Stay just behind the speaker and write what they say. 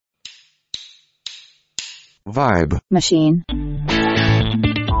Vibe Machine.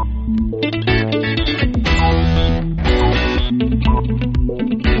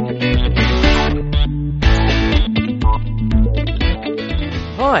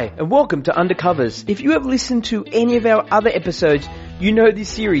 Hi, and welcome to Undercovers. If you have listened to any of our other episodes, you know this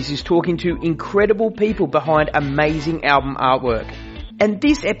series is talking to incredible people behind amazing album artwork. And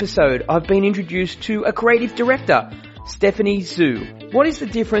this episode, I've been introduced to a creative director, Stephanie Zhu. What is the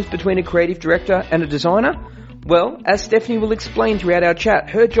difference between a creative director and a designer? Well, as Stephanie will explain throughout our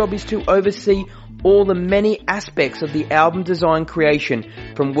chat, her job is to oversee all the many aspects of the album design creation,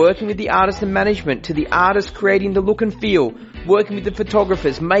 from working with the artist and management to the artist creating the look and feel, working with the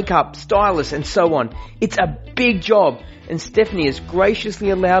photographers, makeup, stylists and so on. It's a big job, and Stephanie has graciously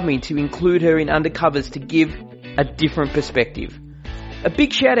allowed me to include her in Undercovers to give a different perspective. A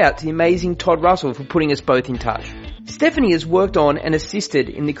big shout out to the amazing Todd Russell for putting us both in touch. Stephanie has worked on and assisted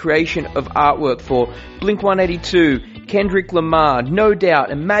in the creation of artwork for Blink-182, Kendrick Lamar, No Doubt,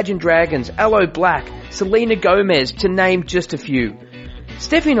 Imagine Dragons, Aloe Black, Selena Gomez, to name just a few.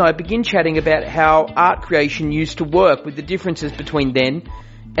 Stephanie and I begin chatting about how art creation used to work, with the differences between then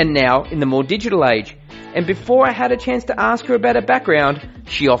and now in the more digital age. And before I had a chance to ask her about her background,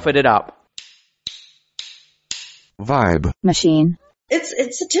 she offered it up. Vibe Machine.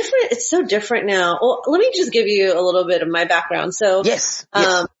 It's so different now. Well, let me just give you a little bit of my background. So, Yes.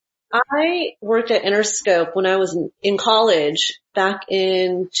 I worked at Interscope when I was in college back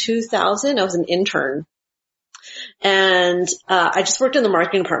in 2000. I was an intern. And, I just worked in the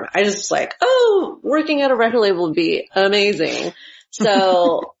marketing department. I just was like, working at a record label would be amazing.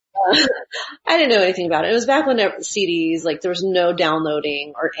 So, I didn't know anything about it. It was back when CDs, like there was no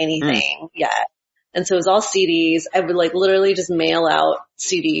downloading or anything yet. And so it was all CDs. I would like literally just mail out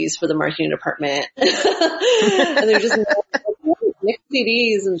CDs for the marketing department. And they would just mix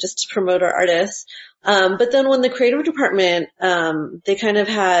CDs and just to promote our artists. But then when the creative department, they kind of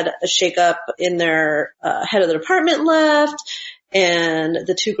had a shakeup in their, head of the department left, and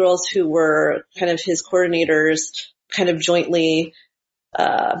the two girls who were kind of his coordinators kind of jointly,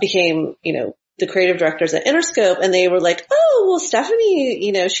 became, the creative directors at Interscope, and they were like,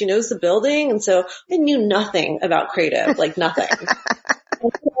 Stephanie, she knows the building. And so I knew nothing about creative, like nothing. And so I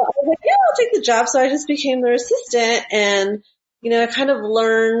was like, yeah, I'll take the job. So I just became their assistant, and, I kind of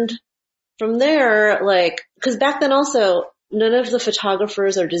learned from there, like, cause back then also none of the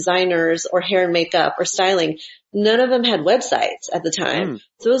photographers or designers or hair and makeup or styling, none of them had websites at the time.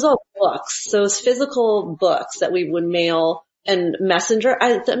 So it was all books. So it was physical books that we would mail. And Messenger,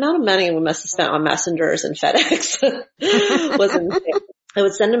 the amount of money we must have spent on Messengers and FedEx was insane. I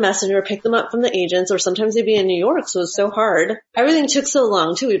would send a messenger, pick them up from the agents, or sometimes they'd be in New York, so it was so hard. Everything took so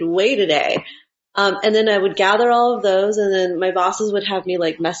long too. We'd wait a day. And then I would gather all of those, and then my bosses would have me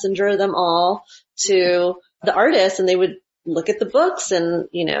like messenger them all to the artists, and they would look at the books, and,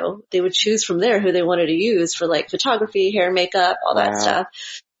 they would choose from there who they wanted to use for like photography, hair, makeup, all that stuff.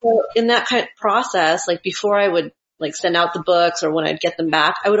 So in that kind of process, like before I would like send out the books or when I'd get them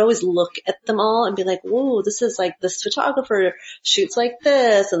back, I would always look at them all and be like, whoa, this is like, this photographer shoots like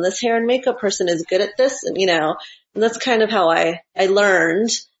this, and this hair and makeup person is good at this. And, and that's kind of how I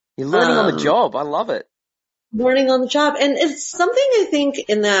learned. You're learning on the job. I love it. Learning on the job. And it's something I think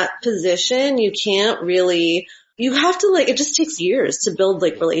in that position, you have to like, it just takes years to build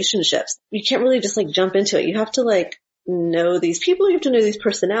like relationships. You can't really just like jump into it. You have to like know these people. You have to know these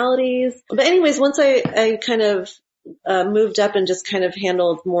personalities. But anyways, once I kind of moved up and just kind of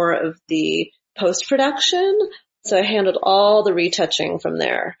handled more of the post-production. So I handled all the retouching from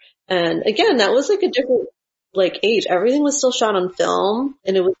there. And again, that was like a different like age. Everything was still shot on film,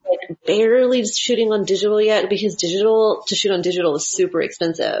 and it was like barely shooting on digital yet, because to shoot on digital was super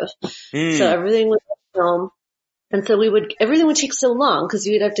expensive. So everything was on film. And so everything would take so long because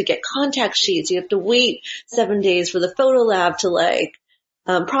you'd have to get contact sheets. You have to wait 7 days for the photo lab to like,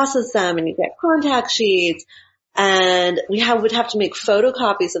 process them, and you get contact sheets. And would have to make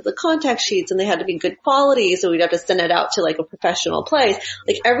photocopies of the contact sheets, and they had to be good quality. So we'd have to send it out to like a professional place.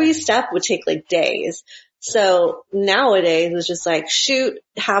 Like every step would take like days. So nowadays it's just like shoot,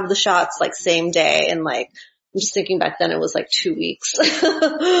 have the shots like same day. And like, I'm just thinking back then it was like 2 weeks.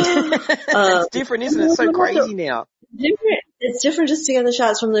 It's different, isn't it? It's so crazy now. It's different just to get the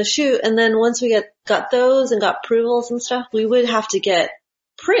shots from the shoot. And then once we got those and got approvals and stuff, we would have to get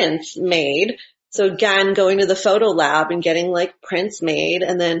prints made. So again, going to the photo lab and getting like prints made,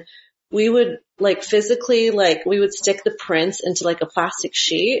 and then we would like physically, like we would stick the prints into like a plastic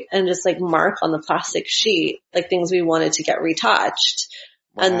sheet and just like mark on the plastic sheet, like things we wanted to get retouched.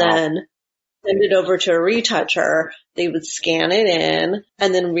 Wow. And then send it over to a retoucher. They would scan it in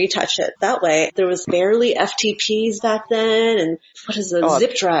and then retouch it that way. There was barely FTPs back then, and what is it?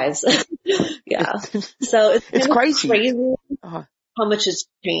 Zip drives. Yeah. So it's crazy. How much has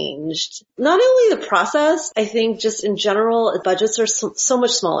changed. Not only the process, I think just in general, budgets are so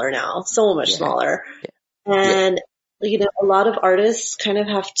much smaller now, so much smaller. Yeah. And, you know, a lot of artists kind of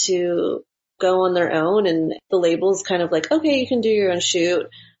have to go on their own, and the label's kind of like, okay, you can do your own shoot.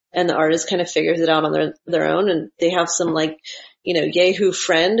 And the artist kind of figures it out on their own. And they have some like, you know, Yahoo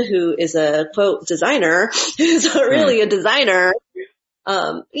friend who is a quote designer, who's not really a designer.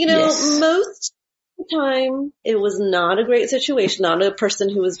 You know, most time it was not a great situation, not a person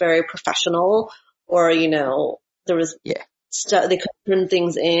who was very professional, or, you know, there was stuff, they could turn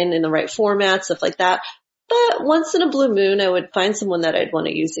things in the right format, stuff like that. But once in a blue moon, I would find someone that I'd want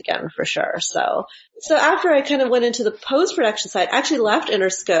to use again for sure. So after I kind of went into the post-production side, I actually left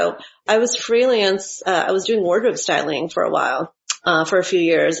Interscope. I was freelance. I was doing wardrobe styling for a while, for a few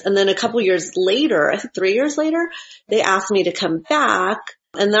years. And then a couple years later, I think 3 years later, they asked me to come back.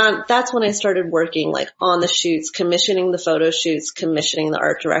 And that's when I started working like on the shoots, commissioning the photo shoots, commissioning the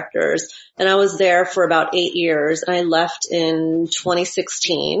art directors. And I was there for about 8 years, and I left in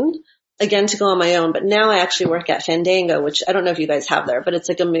 2016 again to go on my own. But now I actually work at Fandango, which I don't know if you guys have there, but it's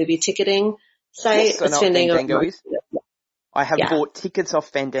like a movie ticketing site. Yes, I know what Fandango is. I have bought tickets off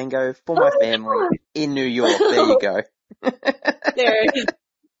Fandango for my family in New York. There you go. There.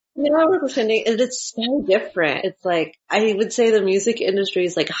 Now I work with Fandango, and it's so different. It's like, I would say the music industry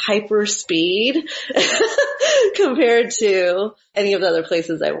is like hyper speed compared to any of the other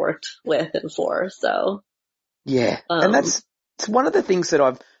places I worked with and for. So. Yeah. And it's one of the things that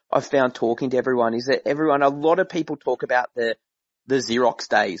I've found talking to everyone is that a lot of people talk about the Xerox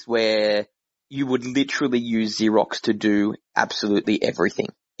days where you would literally use Xerox to do absolutely everything.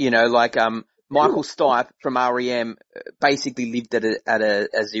 You know, like, Michael Stipe from REM basically lived at a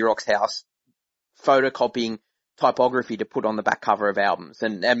Xerox house photocopying typography to put on the back cover of albums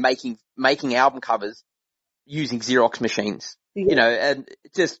and making album covers using Xerox machines. Yeah. You know, and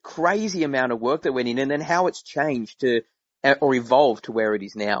just crazy amount of work that went in, and then how it's changed or evolved to where it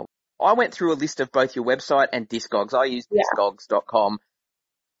is now. I went through a list of both your website and Discogs. I use Discogs.com.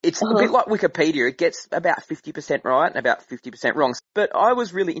 It's a bit like Wikipedia. It gets about 50% right and about 50% wrong. But I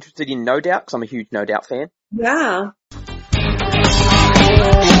was really interested in No Doubt because I'm a huge No Doubt fan. Yeah.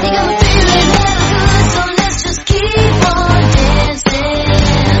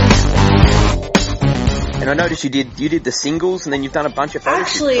 And I noticed you did the singles, and then you've done a bunch of photo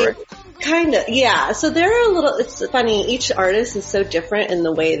shoots. Kind of, yeah. So it's funny, each artist is so different in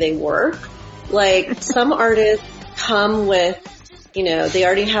the way they work. Like, some artists come with, you know, they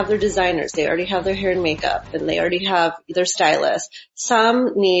already have their designers, they already have their hair and makeup, and they already have their stylist.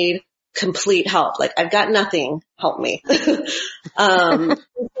 Some need complete help. Like, I've got nothing, help me. So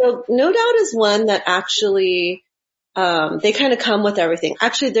No Doubt is one that actually, they kind of come with everything.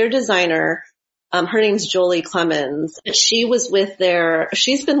 Actually, their designer, her name's Jolie Clemens. She's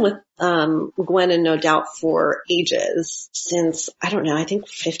been with, Gwen and No Doubt for ages, since, I don't know, I think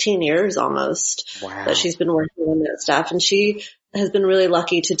 15 years almost. Wow. That she's been working on that stuff. And she has been really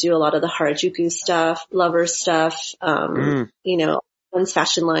lucky to do a lot of the Harajuku stuff, Lovers stuff, you know, Gwen's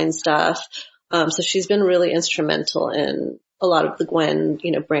fashion line stuff. So she's been really instrumental in a lot of the Gwen,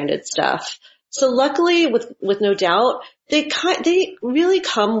 you know, branded stuff. So luckily with No Doubt, they really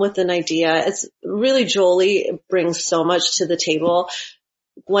come with an idea. It's really, Jolie brings so much to the table.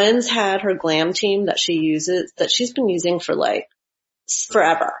 Gwen's had her glam team that she uses, that she's been using for like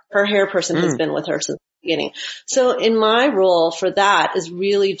forever. Her hair person has been with her since the beginning. So in my role for that is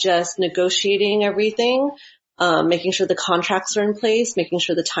really just negotiating everything, making sure the contracts are in place, making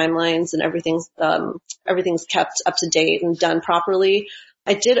sure the timelines and everything's kept up to date and done properly.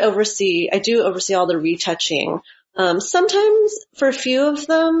 I do oversee all the retouching. Sometimes for a few of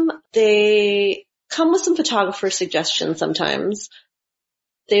them, they come with some photographer suggestions sometimes.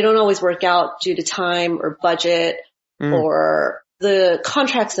 They don't always work out due to time or budget, or the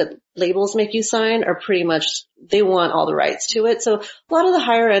contracts that labels make you sign are pretty much, they want all the rights to it. So a lot of the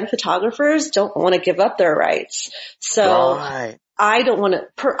higher end photographers don't want to give up their rights. So I don't want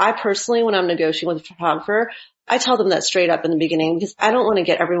to, I personally, when I'm negotiating with a photographer, I tell them that straight up in the beginning, because I don't want to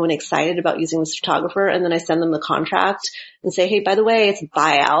get everyone excited about using this photographer, and then I send them the contract and say, hey, by the way, it's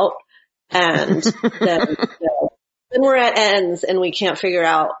buyout. And then we're at ends and we can't figure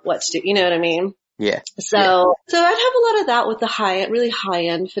out what to do. You know what I mean? Yeah. So I'd have a lot of that with the really high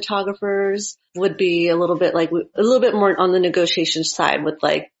end photographers. Would be a little bit more on the negotiation side with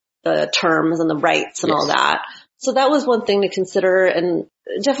like the terms and the rights and all that. So that was one thing to consider, and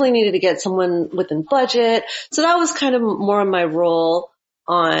definitely needed to get someone within budget. So that was kind of more of my role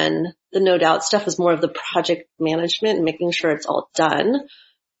on the No Doubt stuff, was more of the project management and making sure it's all done.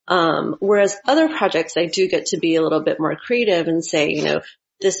 Whereas other projects, I do get to be a little bit more creative and say, you know,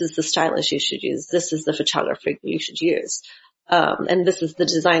 this is the stylist you should use. This is the photographer you should use. And this is the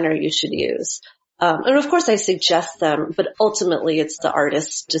designer you should use. And of course I suggest them, but ultimately it's the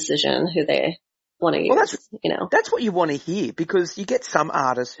artist's decision who they want to use. Well, that's what you want to hear, because you get some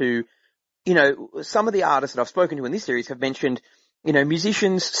artists who, you know, some of the artists that I've spoken to in this series have mentioned, you know,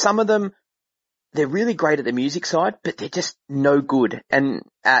 musicians, some of them, they're really great at the music side, but they're just no good and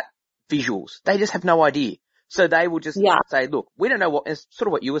at visuals. They just have no idea. So they will just say, look, we don't know what, it's sort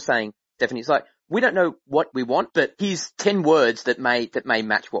of what you were saying, Stephanie. It's like, we don't know what we want, but here's 10 words that may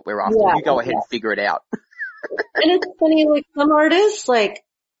match what we're after. You go ahead and figure it out. And it's funny, like some artists, like,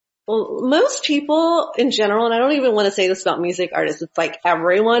 well, most people in general, and I don't even want to say this about music artists, it's like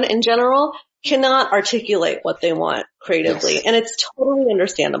everyone in general cannot articulate what they want creatively. Yes. And it's totally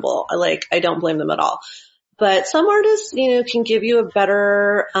understandable. I don't blame them at all. But some artists, you know, can give you a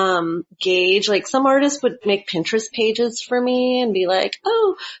better gauge. Like some artists would make Pinterest pages for me and be like,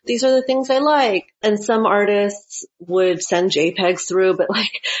 oh, these are the things I like. And some artists would send JPEGs through, but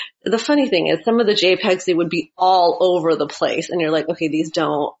like the funny thing is some of the JPEGs, they would be all over the place. And you're like, okay, these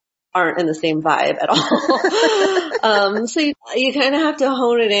aren't in the same vibe at all. So you kind of have to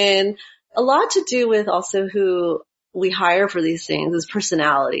hone it in. A lot to do with also who we hire for these things is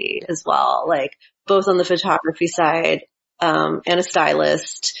personality as well. Like, both on the photography side, and a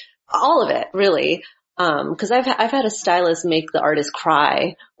stylist, all of it really. Cause I've had a stylist make the artist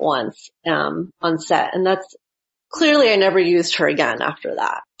cry once, on set, and that's clearly I never used her again after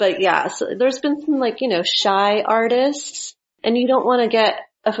that. But yeah, so there's been some like, you know, shy artists, and you don't want to get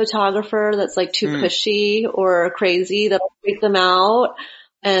a photographer that's like too pushy or crazy that'll freak them out.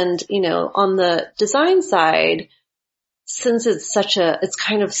 And, you know, on the design side, since it's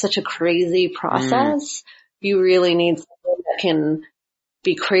kind of such a crazy process, you really need someone that can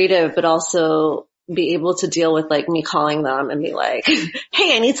be creative, but also be able to deal with like me calling them and be like,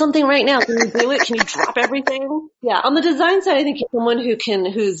 hey, I need something right now. Can you do it? Can you drop everything? Yeah. On the design side, I think someone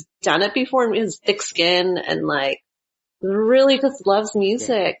who's done it before and has thick skin and like really just loves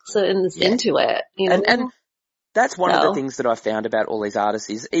music. So, and is into it, you know? And that's one of the things that I found about all these artists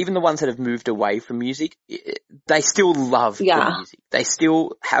is even the ones that have moved away from music, they still love the music. They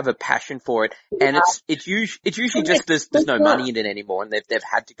still have a passion for it. And it's usually just there's no money in it anymore, and they've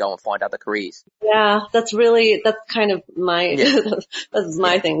had to go and find other careers. Yeah, that's kind of my, that's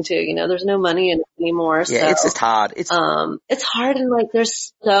my thing too. You know, there's no money in it anymore. Yeah, so, it's just hard. It's hard, and like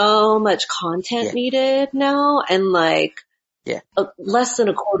there's so much content needed now, and like, less than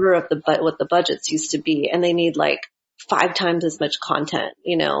a quarter of what the budgets used to be, and they need like 5 times as much content,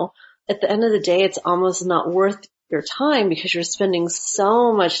 you know. At the end of the day, it's almost not worth your time because you're spending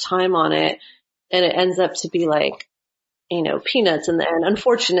so much time on it, and it ends up to be like, you know, peanuts in the end,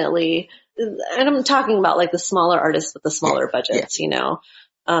 unfortunately. And I'm talking about like the smaller artists with the smaller budgets, you know.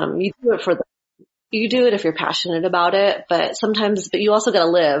 You do it if you're passionate about it, but you also gotta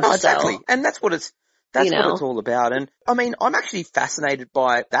live. Oh, exactly. So. And that's what it's all about. And I mean, I'm actually fascinated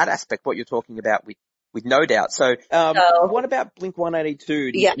by that aspect, what you're talking about with No Doubt. So, what about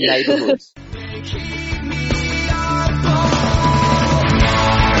Blink-182, Neighborhoods?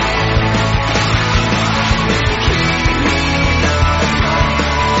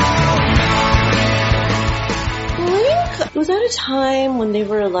 Blink was at a time when they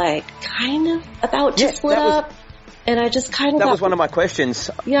were like kind of about to split up. And I just kind of That was one of my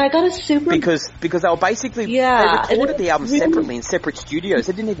questions. Yeah, I got a super... Because they were basically... Yeah. They recorded the album separately in separate studios.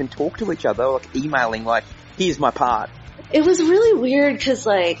 They didn't even talk to each other, like emailing, like, here's my part. It was really weird because,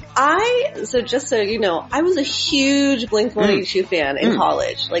 like, just so you know, I was a huge Blink-182 fan in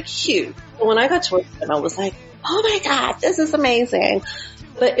college. Like, huge. And when I got to work with them, I was like, oh my God, this is amazing.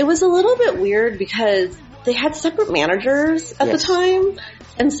 But it was a little bit weird because they had separate managers at the time.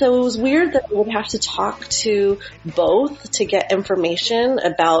 And so it was weird that we would have to talk to both to get information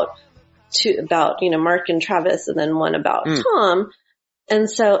about, you know, Mark and Travis, and then one about Tom. And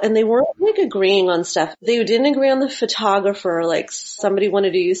they weren't like agreeing on stuff. They didn't agree on the photographer. Like somebody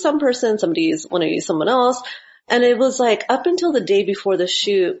wanted to use some person, somebody wanted to use someone else. And it was like up until the day before the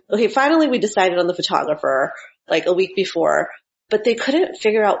shoot. Okay, finally we decided on the photographer like a week before, but they couldn't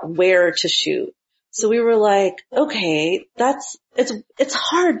figure out where to shoot. So we were like, okay, it's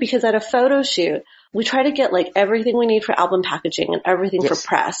hard because at a photo shoot, we try to get like everything we need for album packaging and everything for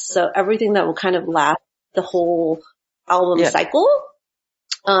press. So everything that will kind of last the whole album cycle.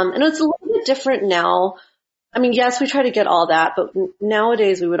 And it's a little bit different now. I mean, yes, we try to get all that, but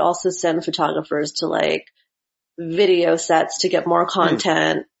nowadays we would also send photographers to like video sets to get more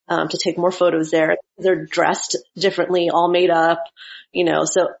content, to take more photos there. They're dressed differently, all made up,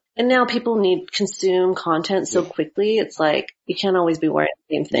 so, and now people consume content so quickly. It's like, you can't always be wearing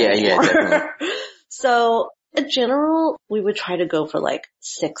the same thing anymore. Definitely. So in general, we would try to go for like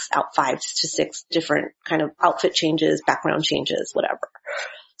 5 to 6 different kind of outfit changes, background changes, whatever.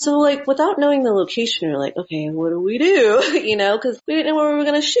 So like without knowing the location, you're like, okay, what do we do? Cause we didn't know where we were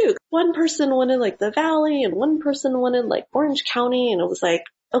going to shoot. One person wanted like the Valley and one person wanted like Orange County. And it was like,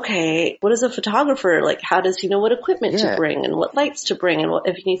 okay, what is a photographer? Like, how does he know what equipment to bring and what lights to bring and what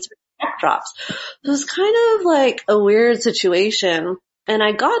if he needs to bring backdrops? So it was kind of like a weird situation. And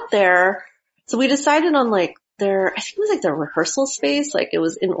I got there. So we decided on like I think it was like their rehearsal space. Like it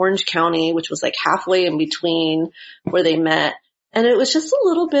was in Orange County, which was like halfway in between where they met. And it was just a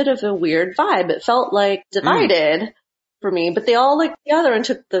little bit of a weird vibe. It felt like divided for me, but they all like together and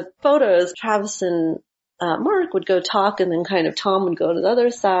took the photos. Travis and Mark would go talk and then kind of Tom would go to the other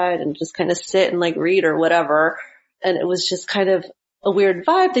side and just kind of sit and like read or whatever. And it was just kind of a weird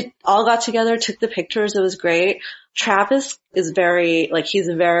vibe. They all got together, took the pictures. It was great. Travis is he's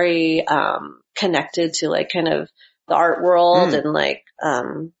very connected to like kind of the art world and like,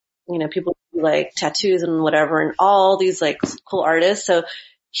 people do like tattoos and whatever and all these like cool artists. So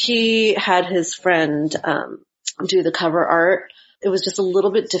he had his friend, do the cover art. It was just a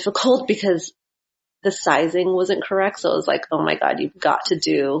little bit difficult because the sizing wasn't correct. So it was like, oh my God, you've got to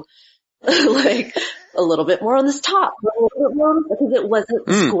do like a little bit more on this top, a little bit more because it wasn't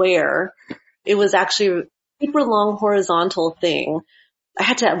square. It was actually a super long horizontal thing.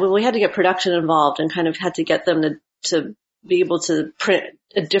 We had to get production involved and kind of had to get them to be able to print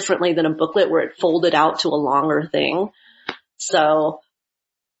it differently than a booklet where it folded out to a longer thing. So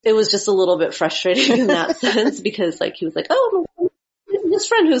it was just a little bit frustrating in that sense because like he was like, oh, his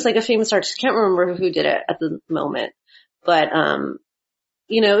friend who's like a famous artist, can't remember who did it at the moment, but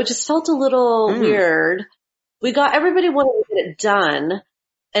it just felt a little weird. Everybody wanted to get it done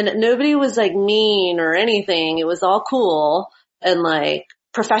and nobody was like mean or anything. It was all cool and like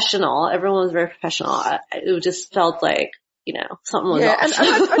professional. Everyone was very professional. It just felt like, something was off. And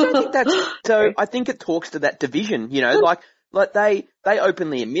I don't think that's, so I think it talks to that division, like they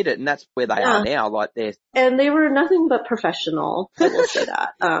openly admit it and that's where they are now, like and they were nothing but professional. I will say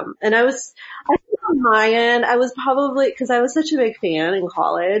that. And I think on my end, I was probably, cause I was such a big fan in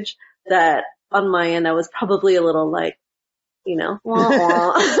college that on my end, I was probably a little like, wah,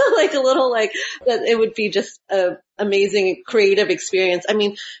 wah. Like a little like that it would be just a amazing creative experience. I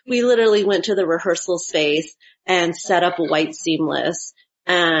mean, we literally went to the rehearsal space and set up a white seamless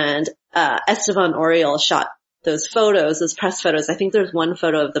and, Esteban Oriol shot those press photos. I think there's one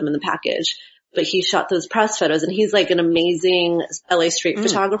photo of them in the package, but he shot those press photos and he's like an amazing LA street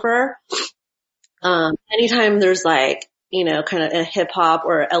photographer. Anytime there's like, kind of a hip hop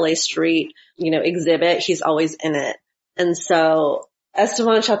or LA street, exhibit, he's always in it. And so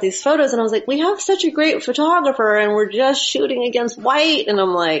Esteban shot these photos and I was like, we have such a great photographer and we're just shooting against white. And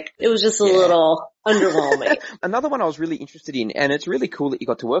I'm like, it was just a little underwhelming. Another one I was really interested in, and it's really cool that you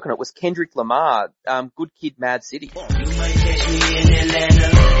got to work on it, was Kendrick Lamar, Good Kid, Mad City. You might catch me in Atlanta,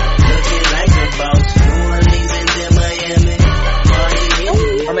 looking like a boss, New Orleans and then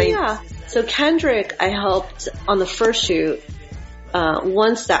Miami. Yeah. So Kendrick, I helped on the first shoot.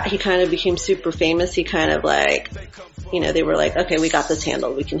 Once that he kind of became super famous, he kind of like, they were like, okay, we got this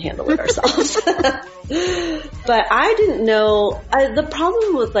handled. We can handle it ourselves. But I didn't know, the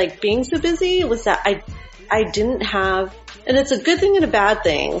problem with like being so busy was that I didn't have, and it's a good thing and a bad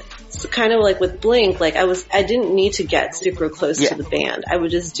thing. It's kind of like with Blink, like I didn't need to get super close to the band. I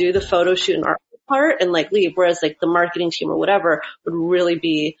would just do the photo shoot and art part and like leave. Whereas like the marketing team or whatever would really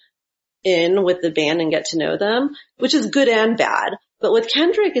be in with the band and get to know them, which is good and bad. But with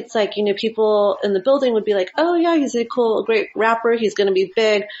Kendrick, it's like, people in the building would be like, oh yeah, he's a great rapper. He's going to be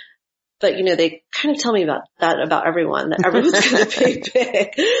big. But, they kind of tell me about everyone, that everyone's going to be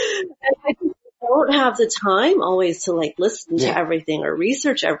big. And I just don't have the time always to like listen to everything or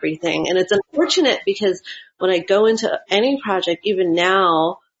research everything. And it's unfortunate because when I go into any project, even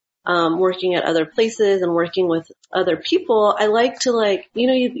now, working at other places and working with other people, I like to like,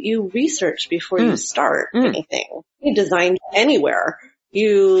 you research before you start anything. You design anywhere.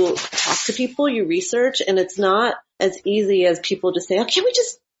 You talk to people, you research, and it's not as easy as people just say, oh, can we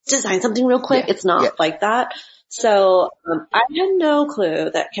just design something real quick? It's not like that. So I had no clue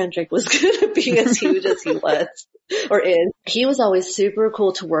that Kendrick was going to be as huge as he was or is. He was always super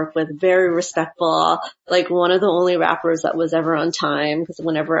cool to work with, very respectful, like one of the only rappers that was ever on time, because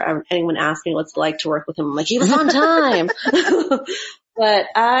whenever anyone asked me what's it like to work with him, I'm like, he was on time. But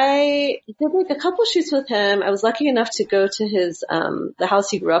I did like a couple shoots with him. I was lucky enough to go to his, the house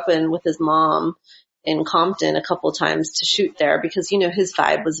he grew up in with his mom in Compton a couple times to shoot there because, you know, his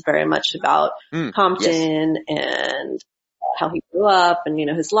vibe was very much about Compton and how he grew up and, you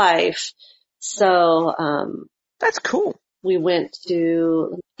know, his life. So, that's cool. We went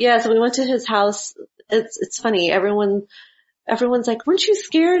to, so we went to his house. It's funny. Everyone's like, weren't you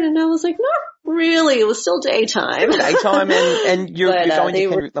scared? And I was like, not really. It was still daytime. Daytime and you're going to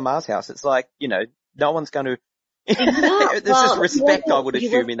Kendrick Lamar's house. It's like, you know, no one's going to, there's just respect, I would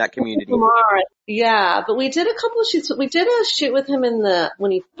assume, in that community. Yeah, but we did a couple of shoots. We did a shoot with him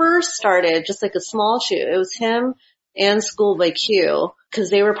when he first started, just like a small shoot. It was him and Schoolboy Q because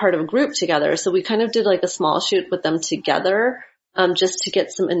they were part of a group together. So we kind of did like a small shoot with them together, just to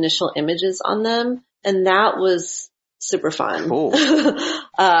get some initial images on them. And that was super fun. Cool. And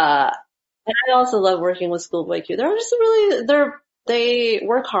I also love working with Schoolboy Q. They're just they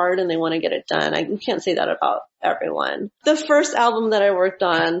work hard and they want to get it done. You can't say that about everyone. The first album that I worked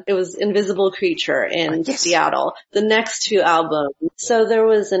on, it was Invisible Creature in Seattle. The next two albums. So there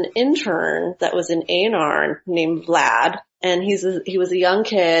was an intern that was in A&R named Vlad, and he was a young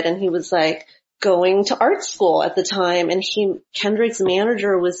kid and he was like going to art school at the time, and Kendrick's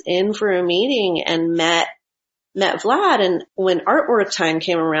manager was in for a meeting and met Vlad, and when artwork time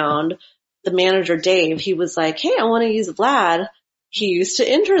came around, the manager Dave, he was like, hey, I want to use Vlad. He used to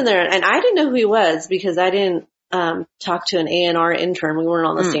intern there, and I didn't know who he was because I didn't talk to an A&R intern. We weren't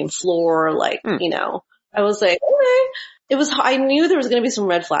on the same floor, you know. I was like, okay. I knew there was going to be some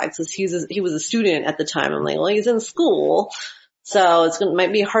red flags because he was a student at the time. I'm like, well, he's in school, so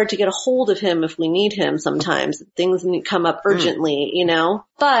might be hard to get a hold of him if we need him sometimes. Things come up urgently, you know.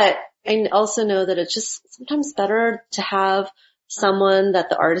 But I also know that it's just sometimes better to have someone that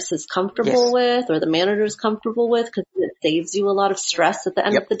the artist is comfortable with or the manager is comfortable with because it saves you a lot of stress at the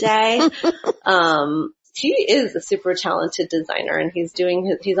end of the day. He is a super talented designer and he's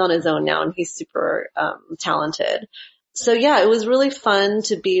on his own now and he's super talented. So yeah, it was really fun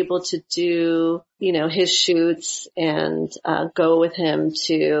to be able to do, you know, his shoots and go with him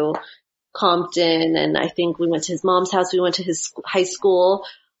to Compton, and I think we went to his mom's house. We went to his high school,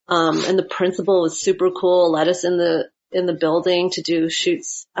 and the principal was super cool, let us in the building to do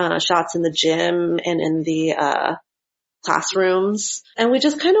shots in the gym and in the classrooms. And we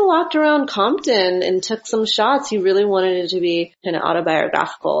just kind of walked around Compton and took some shots. He really wanted it to be kind of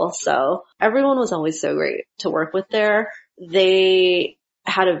autobiographical. So everyone was always so great to work with there. They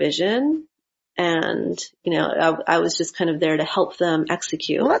had a vision and, you know, I was just kind of there to help them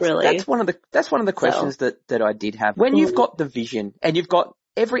execute, really. That's one of the questions that I did have. When you've got the vision and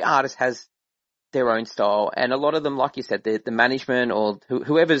every artist has their own style, and a lot of them, like you said, the management or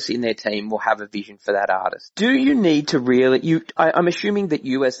whoever's in their team will have a vision for that artist. Do you need to really, I'm assuming that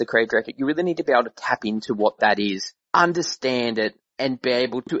you as the creative director, you really need to be able to tap into what that is, understand it, and be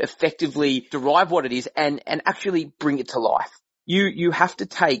able to effectively derive what it is and actually bring it to life. You have to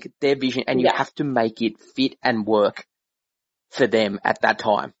take their vision and you have to make it fit and work for them at that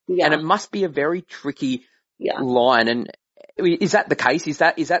time. Yeah. And it must be a very tricky line. And is that the case? Is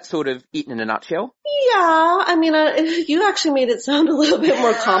that sort of it in a nutshell? Yeah. I mean, you actually made it sound a little bit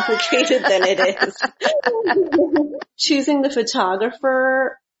more complicated than it is. Choosing the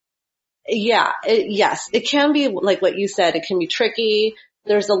photographer. Yeah. Yes. It can be like what you said. It can be tricky.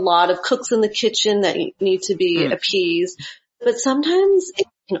 There's a lot of cooks in the kitchen that need to be appeased. But sometimes it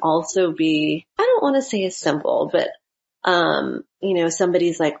can also be, I don't want to say as simple, but, you know,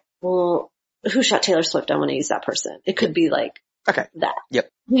 somebody's like, well, who shot Taylor Swift? I want to use that person. It could be like that. Yep.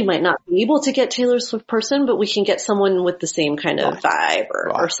 We might not be able to get Taylor Swift person, but we can get someone with the same kind of vibe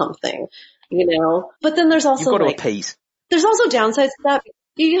or something, you know. But then there's also you've got to appease. There's also downsides to that.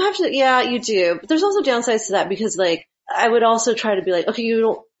 You have to, you do. But there's also downsides to that because like I would also try to be like, okay, you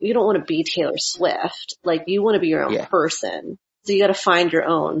don't want to be Taylor Swift. Like you want to be your own person. So you got to find your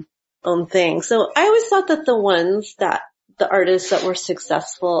own thing. So I always thought that the artists that were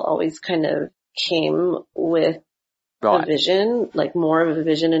successful always kind of came with a vision, like more of a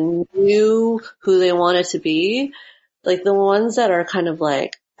vision and knew who they wanted to be. Like the ones that are kind of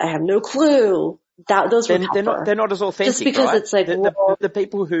like, I have no clue. Those were tougher. They're not as authentic, just because it's like, the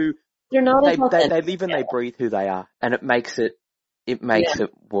people who, they're not they live and they breathe who they are, and it makes it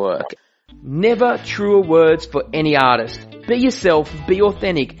work. Never truer words for any artist. Be yourself, be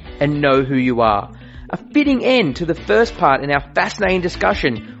authentic, and know who you are. a fitting end to the first part in our fascinating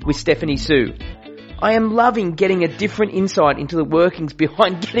discussion with Stephanie Soo. I am loving getting a different insight into the workings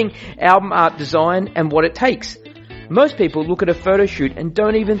behind getting album art design and what it takes. Most people look at a photo shoot and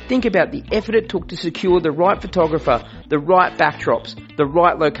don't even think about the effort it took to secure the right photographer, the right backdrops, the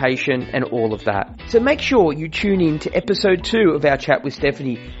right location, and all of that. So make sure you tune in to episode 2 of our chat with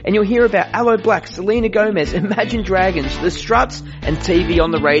Stephanie, and you'll hear about Aloe Blacc, Selena Gomez, Imagine Dragons, The Struts, and TV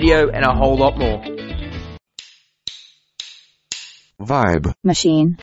on the radio, and a whole lot more. Vibe Machine.